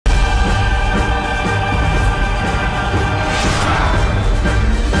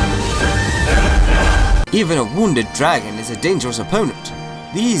Even a wounded dragon is a dangerous opponent.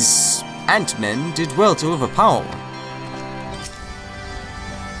 These ant-men did well to overpower one.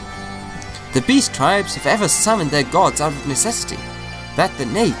 The beast tribes have ever summoned their gods out of necessity. That the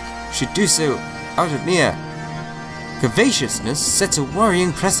knave should do so out of mere covetousness sets a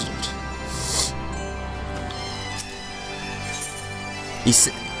worrying precedent.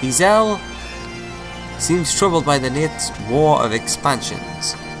 Eorzea seems troubled by the next war of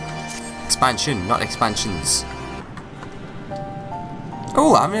expansions. Expansion, not expansions.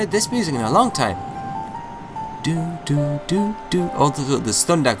 Oh, I haven't heard this music in a long time. Oh, there's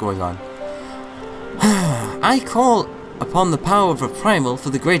thunder going on. I call upon the power of a primal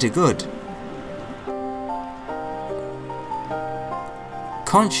for the greater good.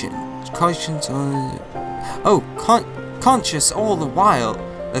 Conscious all the while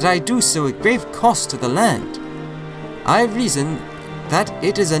that I do so at grave cost to the land. I reason that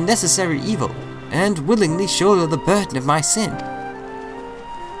it is a necessary evil, and willingly shoulder the burden of my sin.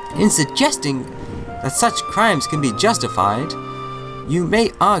 In suggesting that such crimes can be justified, you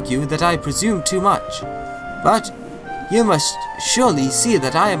may argue that I presume too much, but you must surely see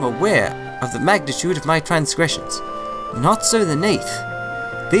that I am aware of the magnitude of my transgressions. Not so the Nath.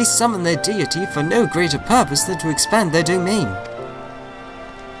 They summon their deity for no greater purpose than to expand their domain.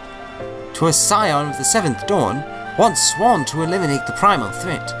 To a scion of the seventh dawn, once sworn to eliminate the primal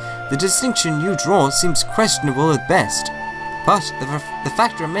threat, the distinction you draw seems questionable at best. But the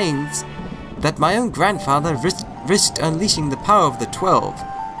fact remains that my own grandfather risked unleashing the power of the 12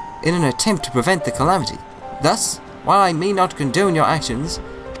 in an attempt to prevent the calamity. Thus, while I may not condone your actions,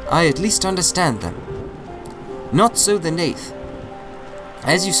 I at least understand them. Not so the Nath.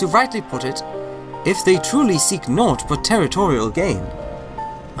 As you so rightly put it, if they truly seek naught but territorial gain,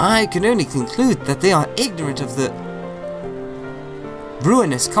 I can only conclude that they are ignorant of the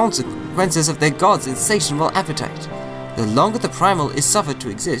ruinous consequences of their god's insatiable appetite. The longer the primal is suffered to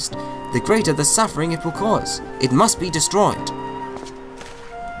exist, the greater the suffering it will cause. It must be destroyed.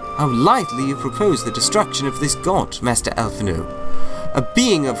 How lightly you propose the destruction of this god, Master Alphino, a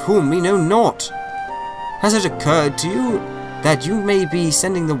being of whom we know naught. Has it occurred to you that you may be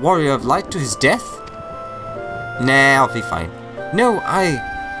sending the warrior of light to his death? Nah, I'll be fine. No,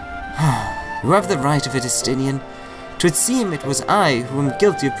 you have the right of it, Estinian. 'Twould seem it was I who am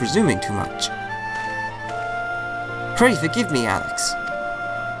guilty of presuming too much. Pray forgive me, Alex.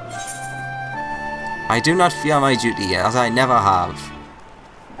 I do not fear my duty, as I never have.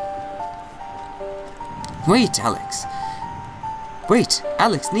 Wait, Alex. Wait,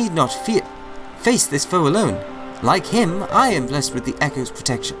 Alex need not face this foe alone. Like him, I am blessed with the Echo's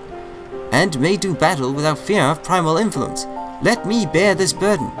protection, and may do battle without fear of primal influence. Let me bear this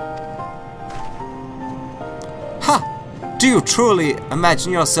burden. Ha! Do you truly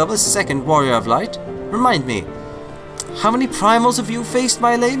imagine yourself a second warrior of light? Remind me, how many primals have you faced,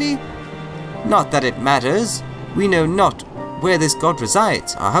 my lady? Not that it matters. We know not where this god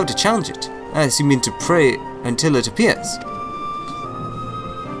resides, or how to challenge it, as you mean to pray until it appears.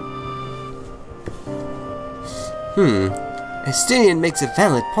 Estinian makes a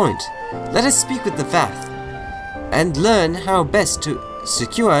valid point. Let us speak with the Vath, and learn how best to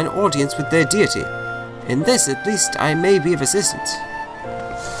secure an audience with their deity. In this, at least, I may be of assistance.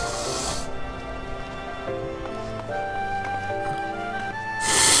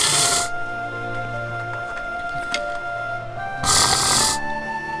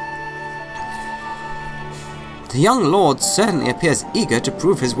 The young lord certainly appears eager to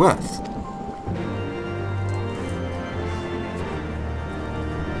prove his worth.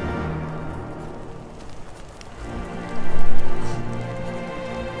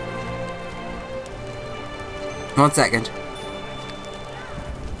 One second.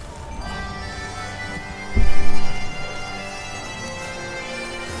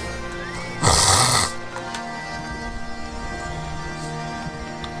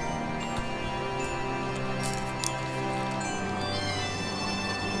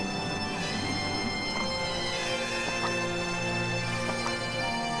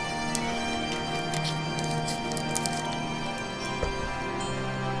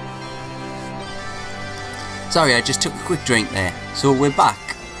 Sorry, I just took a quick drink there. So we're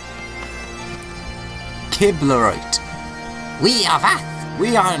back. Kiblerite. We are Vath.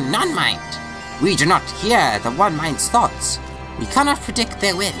 We are non-mind. We do not hear the one mind's thoughts. We cannot predict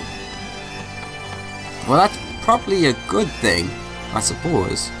their will. Well, that's probably a good thing, I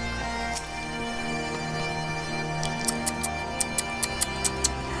suppose.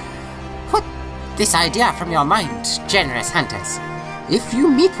 Put this idea from your mind, generous hunters. If you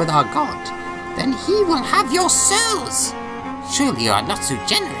meet with our god, then he will have your souls. Surely you are not so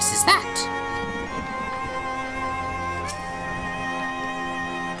generous as that.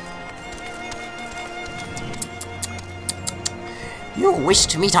 You wish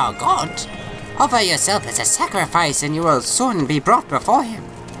to meet our god? Offer yourself as a sacrifice and you will soon be brought before him.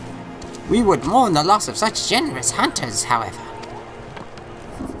 We would mourn the loss of such generous hunters, however.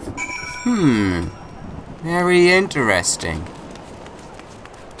 Very interesting.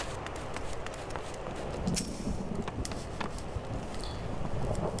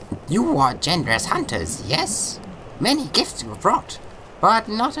 You are generous hunters, yes? Many gifts you brought, but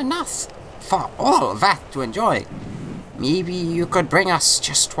not enough for all Vath to enjoy. Maybe you could bring us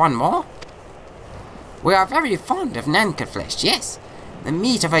just one more? We are very fond of Nanka flesh, yes. The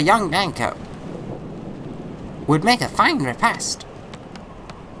meat of a young Nanka would make a fine repast.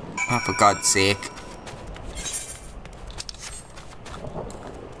 Oh, for God's sake.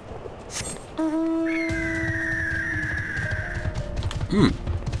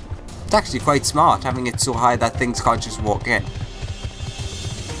 It's actually quite smart having it so high that things can't just walk in.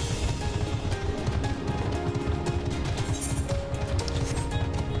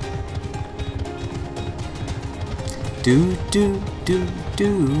 Do.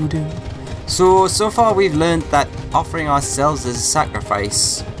 So far we've learned that offering ourselves as a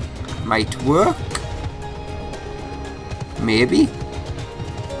sacrifice might work. Maybe.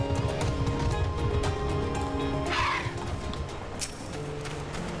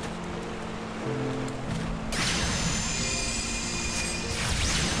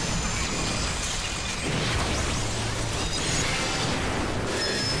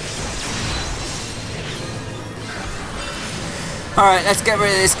 Alright, let's get rid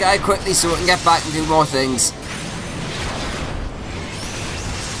of this guy quickly so we can get back and do more things.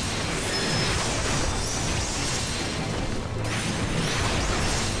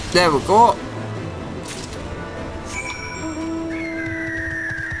 There we go.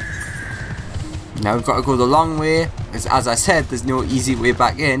 Now we've got to go the long way, because as I said, there's no easy way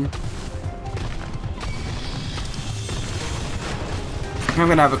back in. I'm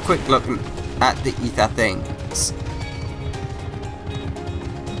going to have a quick look at the ether things.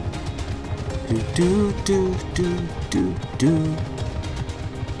 Do.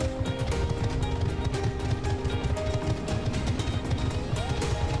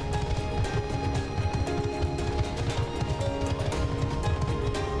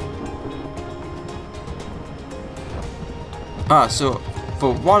 So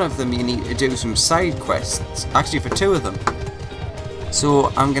for one of them you need to do some side quests. Actually for two of them. So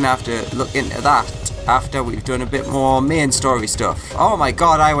I'm gonna have to look into that after we've done a bit more main story stuff. Oh my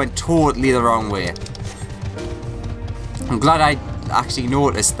god, I went totally the wrong way. I'm glad I actually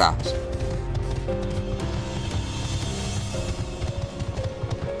noticed that.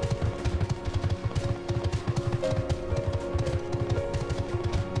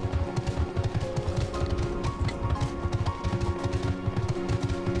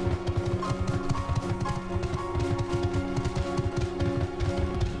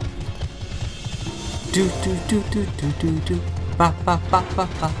 Do. Ba.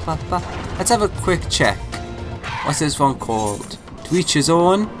 Let's have a quick check. What's this one called? To each his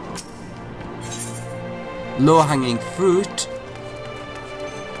own. Low-hanging fruit.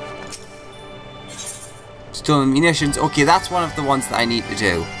 Stolen munitions. Okay, that's one of the ones that I need to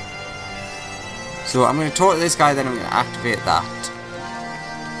do. So I'm going to talk to this guy, then I'm going to activate that.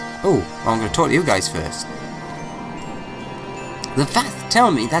 Oh, well, I'm going to talk to you guys first. The Vath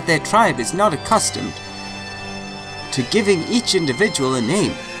tell me that their tribe is not accustomed to giving each individual a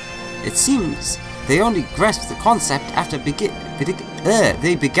name. It seems they only grasped the concept after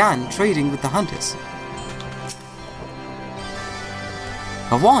they began trading with the hunters.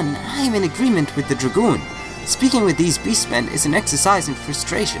 For one, I am in agreement with the Dragoon. Speaking with these beastmen is an exercise in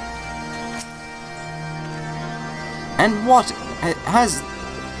frustration. And what has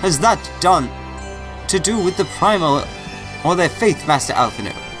that done to do with the primal or their faith, Master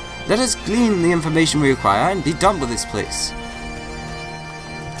Alphino? Let us glean the information we require and be done with this place.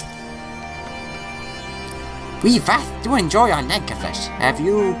 We Vath do enjoy our Nanka flesh. Have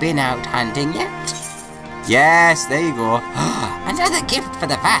you been out hunting yet? Yes, there you go. Another gift for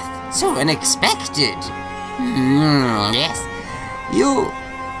the Vath. So unexpected. Yes. You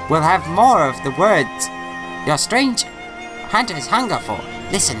will have more of the words your strange hunter's hunger for.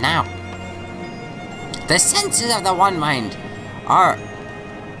 Listen now. The senses of the One Mind are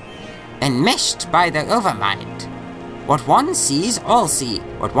enmeshed by the Overmind. What one sees, all see.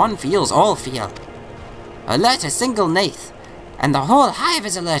 What one feels, all feel. Alert a single Nath, and the whole hive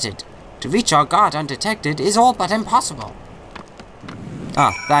is alerted. To reach our guard undetected is all but impossible.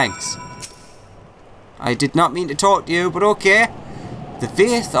 Ah, thanks. I did not mean to talk to you, but okay. The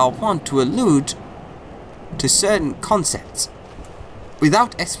Vath are wont to allude to certain concepts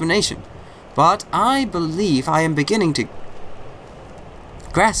without explanation, but I believe I am beginning to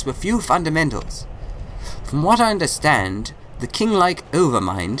grasp a few fundamentals. From what I understand, the king-like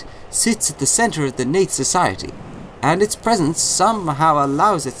Overmind sits at the center of the Nath society, and its presence somehow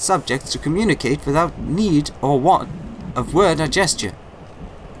allows its subjects to communicate without need or want of word or gesture.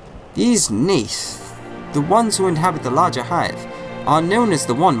 These Nath, the ones who inhabit the larger hive, are known as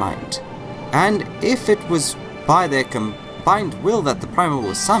the One Mind, and if it was by their combined will that the primal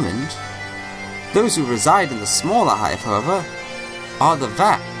was summoned, those who reside in the smaller hive, however, are the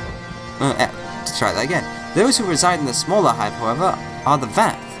Those who reside in the smaller hive, however, are the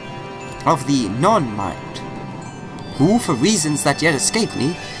Vath of the non-mind, who, for reasons that yet escape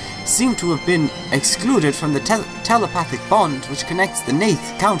me, seem to have been excluded from the telepathic bond which connects the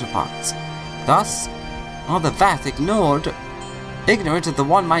Nath counterparts. Thus, are the Vath ignorant of the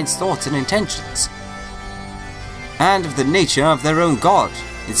One Mind's thoughts and intentions, and of the nature of their own god.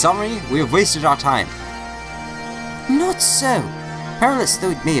 In summary, we have wasted our time. Not so. Perilous though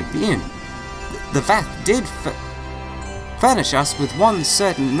it may have been, the Vath did furnish us with one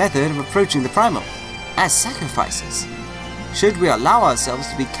certain method of approaching the primal, as sacrifices. Should we allow ourselves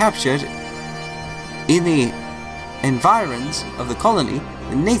to be captured in the environs of the colony,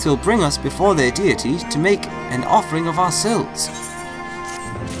 the Nath will bring us before their deity to make an offering of our souls.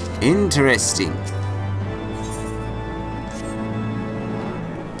 Interesting.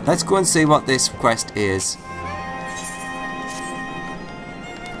 Let's go and see what this quest is.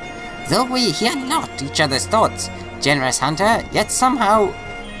 Though we hear not each other's thoughts, generous hunter, yet somehow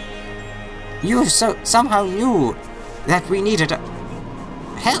you somehow knew that we needed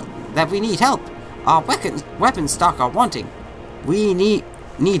help. That we need help. Our weapon stock are wanting. We need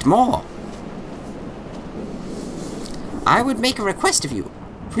more. I would make a request of you.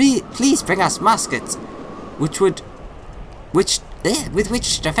 Please bring us muskets, with which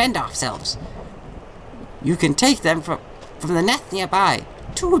to defend ourselves. You can take them from the Nath nearby.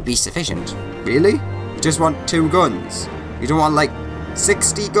 2 would be sufficient. Really? You just want 2 guns? You don't want like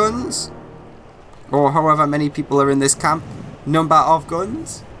 60 guns? Or however many people are in this camp, number of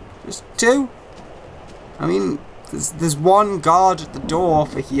guns? Just 2? I mean, there's 1 guard at the door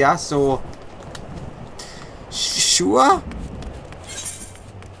for here, so... Sure?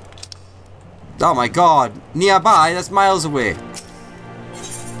 Oh my god, nearby? That's miles away.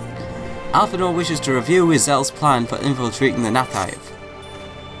 Alphador wishes to review Izel's plan for infiltrating the Nath Hive.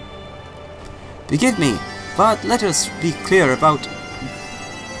 Forgive me, but let us be clear about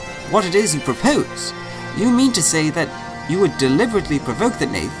what it is you propose. You mean to say that you would deliberately provoke the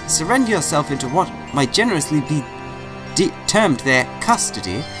Nath, surrender yourself into what might generously be termed their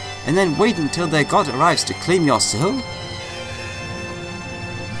custody, and then wait until their god arrives to claim your soul?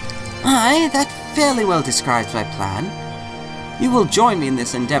 Aye, that fairly well describes my plan. You will join me in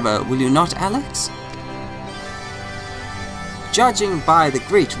this endeavour, will you not, Alex? Judging by the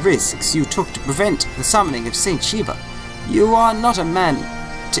great risks you took to prevent the summoning of Saint Shiva, you are not a man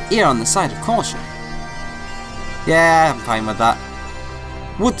to err on the side of caution. Yeah, I'm fine with that.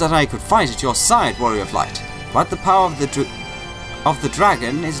 Would that I could fight at your side, Warrior of Light, but the power of the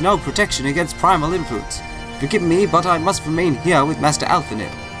dragon is no protection against primal influence. Forgive me, but I must remain here with Master Alphanil.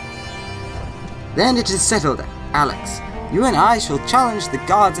 Then it is settled, Alex. You and I shall challenge the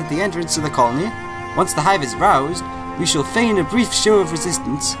guards at the entrance to the colony. Once the hive is roused, we shall feign a brief show of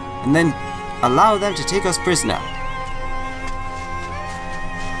resistance, and then allow them to take us prisoner.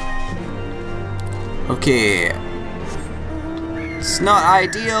 Okay. It's not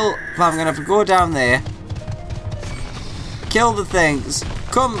ideal, but I'm gonna have to go down there, kill the things,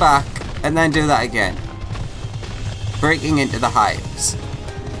 come back, and then do that again. Breaking into the hives.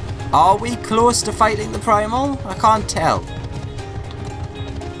 Are we close to fighting the primal? I can't tell.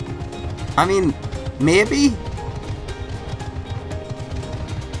 I mean, maybe?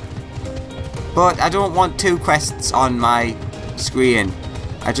 But I don't want 2 quests on my screen.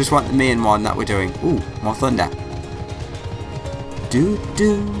 I just want the main one that we're doing. Ooh, more thunder. Do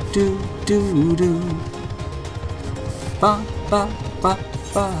do do do do. Ba ba ba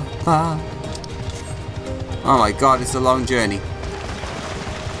ba ba. Oh my god, it's a long journey.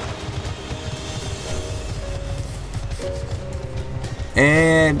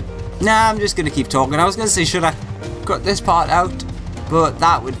 Nah, I'm just gonna keep talking. I was gonna say, should I cut this part out? But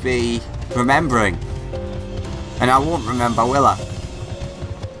that would be remembering. And I won't remember, will I?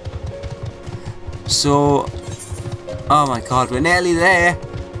 So, oh my god, we're nearly there.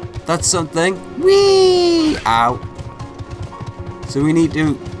 That's something. Whee! Ow. So we need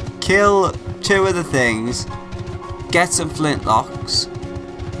to kill 2 of the things, get some flintlocks.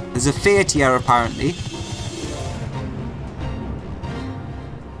 There's a fate here apparently.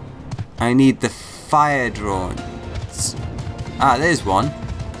 I need the fire drones. Ah, there's one.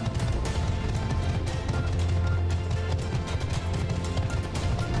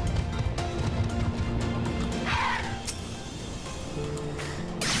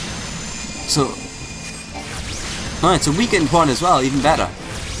 So, oh, it's a weakened one as well, even better.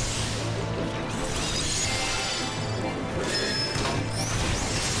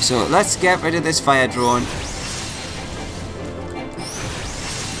 So let's get rid of this fire drone.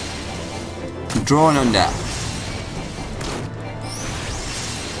 Drone under.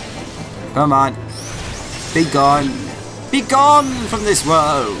 Come on. Be gone. Be gone from this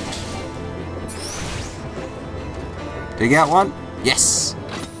world. Did you get one? Yes.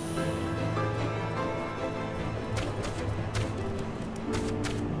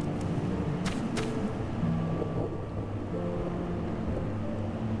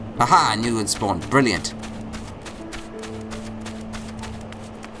 Aha, new one spawned. Brilliant.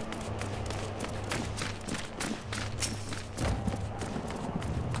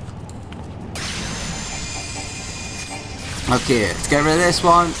 Okay, let's get rid of this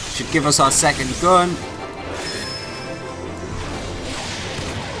one. Should give us our second gun.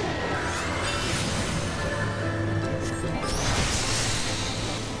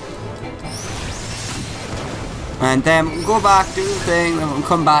 And then we'll go back, do the thing, then we'll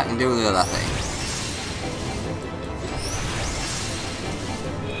come back and do the other thing.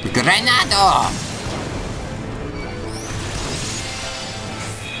 Grenado!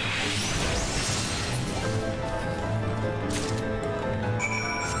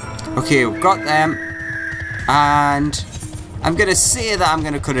 Okay, we've got them. And I'm going to say that I'm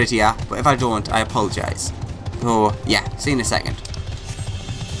going to cut it here, but if I don't, I apologise. So, yeah, see you in a second.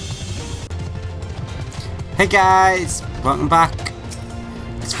 Hey guys, welcome back.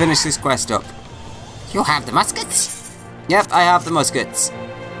 Let's finish this quest up. You have the muskets? Yep, I have the muskets.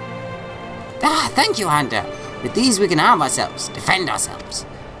 Ah, thank you, Hunter. With these we can arm ourselves, defend ourselves.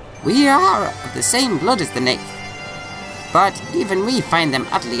 We are of the same blood as the Nath, but even we find them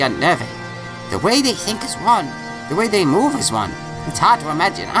utterly unnerving. The way they think is one, the way they move is one. It's hard to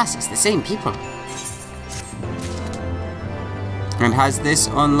imagine us as the same people. And has this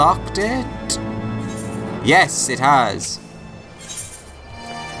unlocked it? Yes, it has.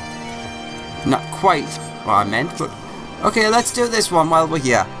 Not quite what I meant, but... Okay, let's do this one while we're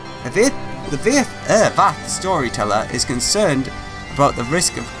here. The Vath storyteller is concerned about the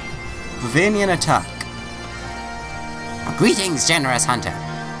risk of Bavanian attack. Greetings, generous hunter.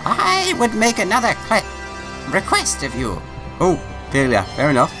 I would make another request of you. Oh, failure.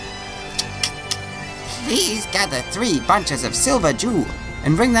 Fair enough. Please gather 3 bunches of silver dew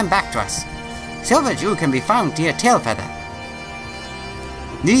and bring them back to us. Silver dew can be found near Tailfeather.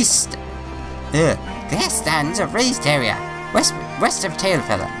 There stands a raised area west of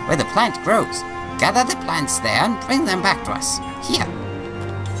Tailfeather, where the plant grows. Gather the plants there and bring them back to us. Here.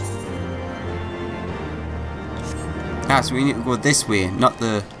 Ah, so we need to go this way, not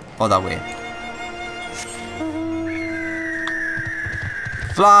the other way.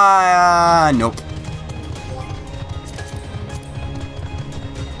 Fly! Nope.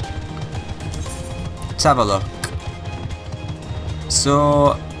 Let's have a look.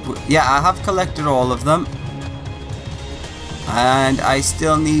 So, yeah, I have collected all of them. And I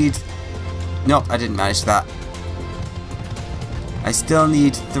still need... Nope, I didn't manage that. I still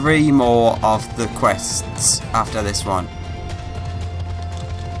need 3 more of the quests after this one.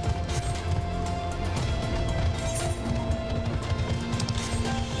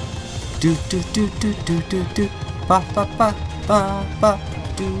 Do do do do do do do ba ba ba ba ba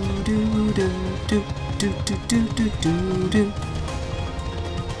do do do do do do do do do do.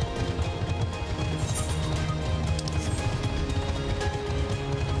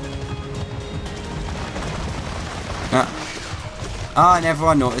 Ah, and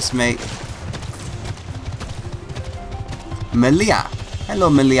everyone noticed me. Melia. Hello,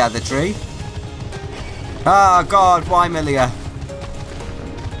 Melia the tree. Ah, God, why Melia?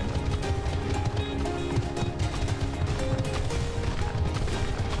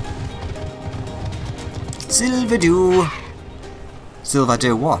 Silver dew. Silver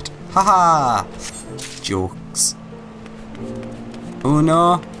dew what? Haha. Jokes. Oh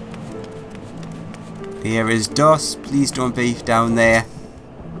no. Here is dust. Please don't be down there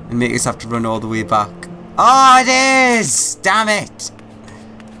and make us have to run all the way back. Oh, it is! Damn it!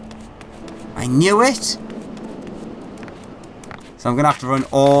 I knew it! So I'm going to have to run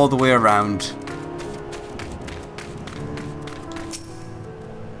all the way around.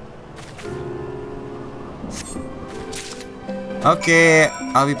 Okay,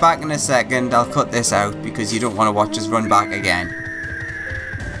 I'll be back in a second. I'll cut this out because you don't want to watch us run back again.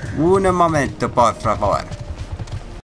 Un momento, por favor.